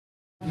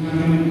Small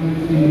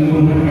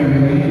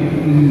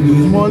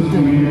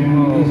thing.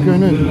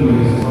 Canal.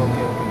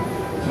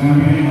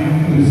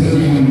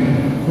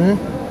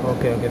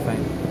 Okay. Okay,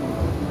 fine.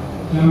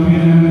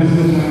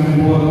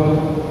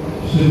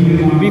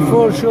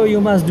 Before show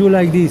you must do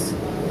like this,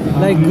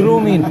 like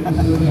grooming.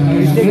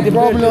 You take the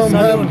Problem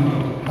salon.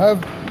 have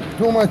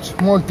too much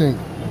molting.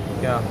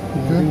 Yeah.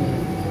 Okay.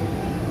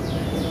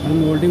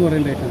 Molding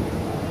orientation.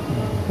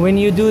 When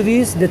you do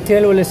this, the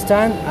tail will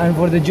stand, and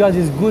for the judge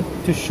it's good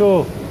to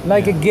show.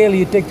 Like a girl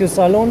you take to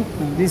salon,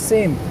 the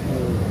same.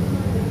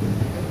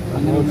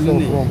 Also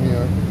from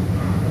here.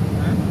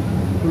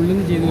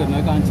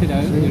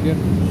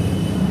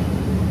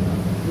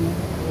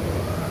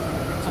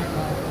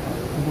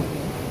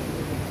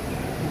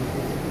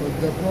 But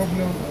the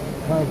problem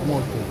have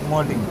molting.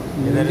 Molding.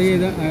 You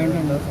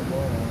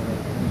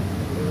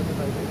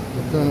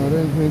can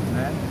arrange it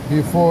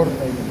before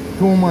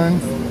 2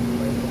 months.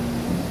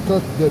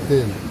 Cut the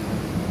tail.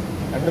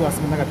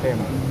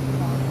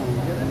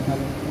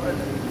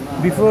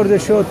 Before the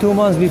show, 2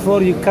 months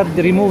before you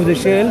remove the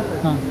shell,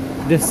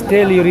 the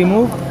tail you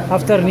remove.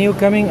 After new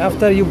coming,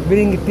 after you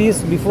bring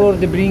this before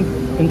they bring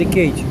in the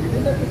cage.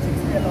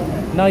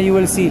 Now you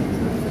will see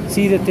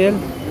the tail.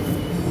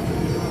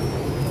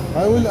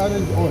 I will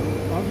arrange all.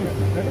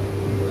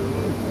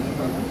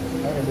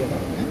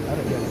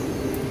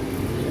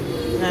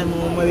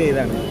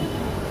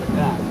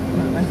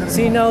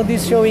 See now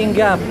this showing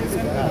gap.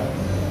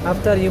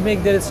 After you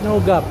make there is no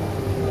gap.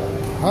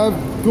 Have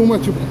too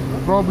much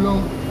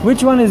problem.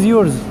 Which one is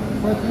yours?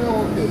 But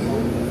no, okay.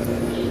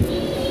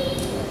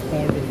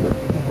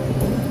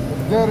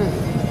 There is.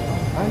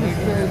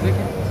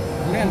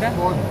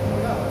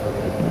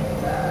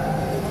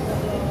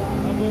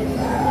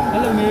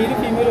 Hello, male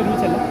female.